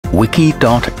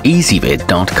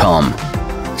wiki.ezvid.com.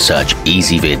 Search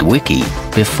Ezvid Wiki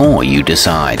before you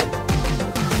decide.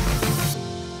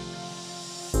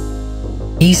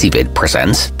 Ezvid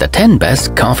presents the 10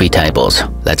 best coffee tables.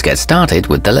 Let's get started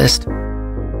with the list.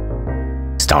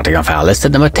 Starting off our list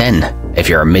at number 10. If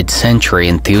you're a mid-century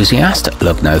enthusiast,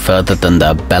 look no further than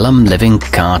the Belham Living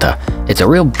Carter. It's a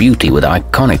real beauty with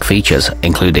iconic features,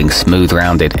 including smooth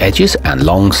rounded edges and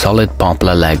long solid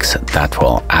poplar legs that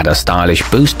will add a stylish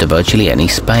boost to virtually any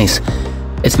space.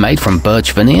 It's made from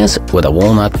birch veneers with a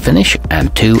walnut finish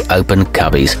and 2 open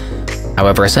cubbies.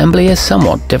 However, assembly is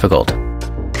somewhat difficult.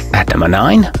 At number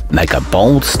 9, make a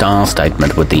bold style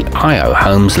statement with the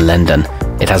iohomes lendon.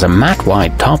 It has a matte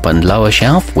white top and lower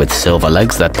shelf with silver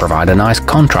legs that provide a nice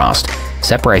contrast.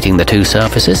 Separating the two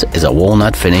surfaces is a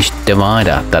walnut finished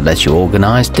divider that lets you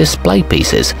organize display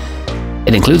pieces.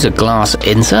 It includes a glass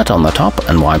insert on the top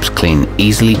and wipes clean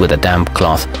easily with a damp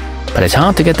cloth, but it's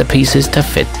hard to get the pieces to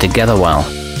fit together well.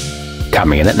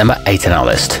 Coming in at number 8 on our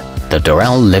list. The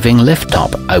dorel living lift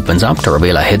top opens up to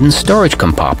reveal a hidden storage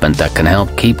compartment that can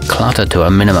help keep clutter to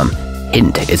a minimum.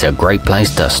 Hint, it's a great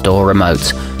place to store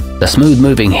remotes. The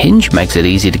smooth-moving hinge makes it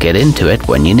easy to get into it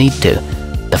when you need to.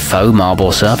 The faux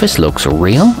marble surface looks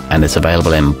real and it's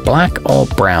available in black or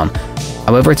brown.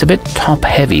 However, it's a bit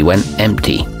top-heavy when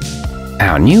empty.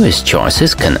 Our newest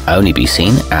choices can only be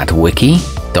seen at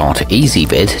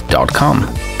wiki.ezvid.com.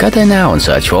 Go there now and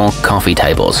search for coffee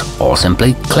tables, or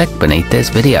simply click beneath this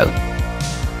video.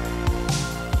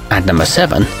 At number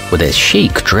 7, with its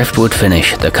chic driftwood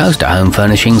finish, the Coaster Home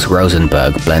Furnishings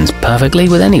Rosenberg blends perfectly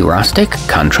with any rustic,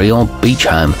 country or beach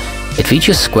home. It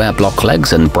features square block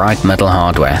legs and bright metal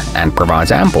hardware, and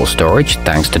provides ample storage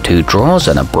thanks to 2 drawers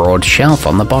and a broad shelf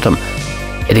on the bottom.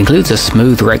 It includes a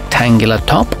smooth rectangular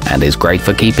top and is great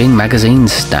for keeping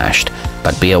magazines stashed,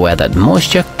 but be aware that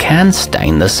moisture can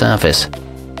stain the surface.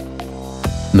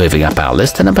 Moving up our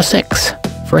list to number 6.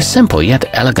 For a simple yet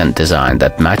elegant design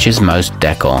that matches most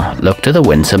decor, look to the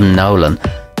winsome Nolan.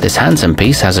 This handsome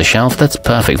piece has a shelf that's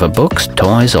perfect for books,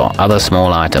 toys or other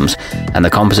small items, and the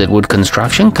composite wood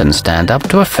construction can stand up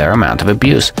to a fair amount of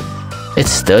abuse. It's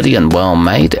sturdy and well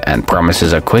made and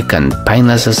promises a quick and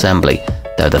painless assembly,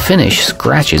 though the finish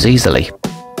scratches easily.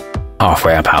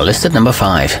 Halfway up our list at number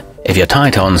 5. If you're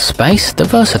tight on space, the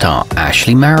versatile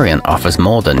Ashley Marion offers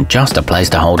more than just a place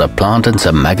to hold a plant and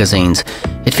some magazines.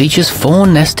 It features 4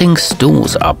 nesting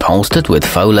stools upholstered with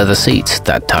faux leather seats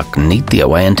that tuck neatly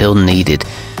away until needed.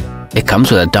 It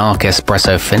comes with a dark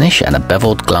espresso finish and a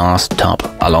beveled glass top,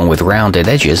 along with rounded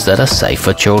edges that are safe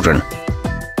for children.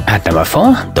 At number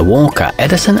 4, the Walker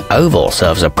Edison Oval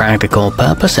serves a practical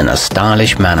purpose in a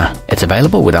stylish manner. It's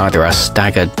available with either a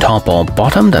staggered top or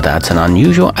bottom that adds an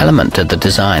unusual element to the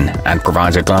design and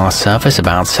provides a glass surface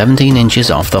about 17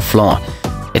 inches off the floor.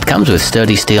 It comes with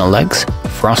sturdy steel legs,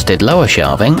 frosted lower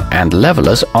shelving, and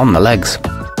levelers on the legs.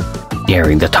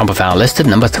 Nearing the top of our list at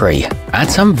number 3, add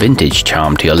some vintage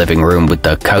charm to your living room with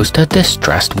the Coaster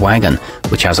Distressed Wagon,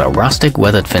 which has a rustic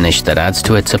weathered finish that adds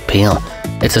to its appeal.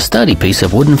 It's a sturdy piece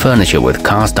of wooden furniture with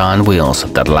cast iron wheels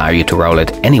that allow you to roll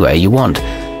it anywhere you want.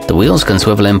 The wheels can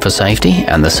swivel in for safety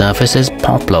and the surface is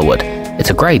poplar wood.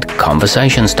 It's a great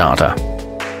conversation starter.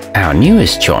 Our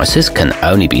newest choices can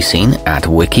only be seen at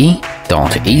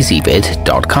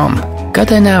wiki.ezvid.com. Go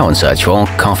there now and search for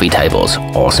coffee tables,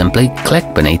 or simply click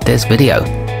beneath this video.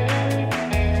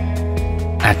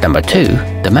 At number 2,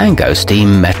 the Mango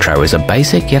Steam Metro is a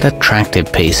basic yet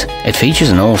attractive piece. It features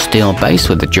an all-steel base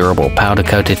with a durable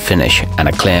powder-coated finish and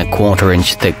a clear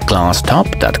 1/4-inch thick glass top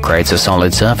that creates a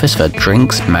solid surface for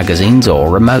drinks, magazines or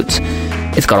remotes.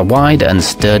 It's got a wide and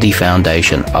sturdy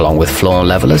foundation, along with floor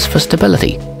levelers for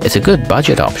stability. It's a good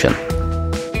budget option.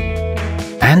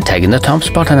 And taking the top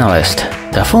spot on our list,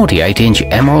 the 48-inch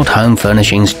Emerald Home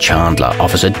Furnishings Chandler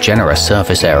offers a generous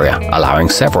surface area, allowing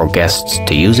several guests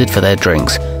to use it for their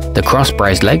drinks. The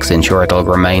cross-braced legs ensure it'll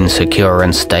remain secure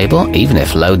and stable, even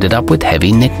if loaded up with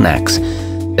heavy knickknacks.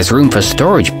 There's room for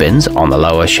storage bins on the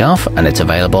lower shelf, and it's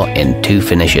available in 2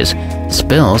 finishes.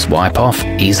 Spills wipe off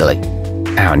easily.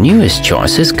 Our newest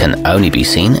choices can only be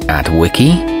seen at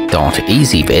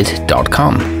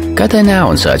wiki.ezvid.com. Go there now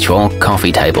and search for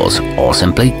coffee tables, or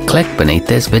simply click beneath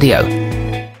this video.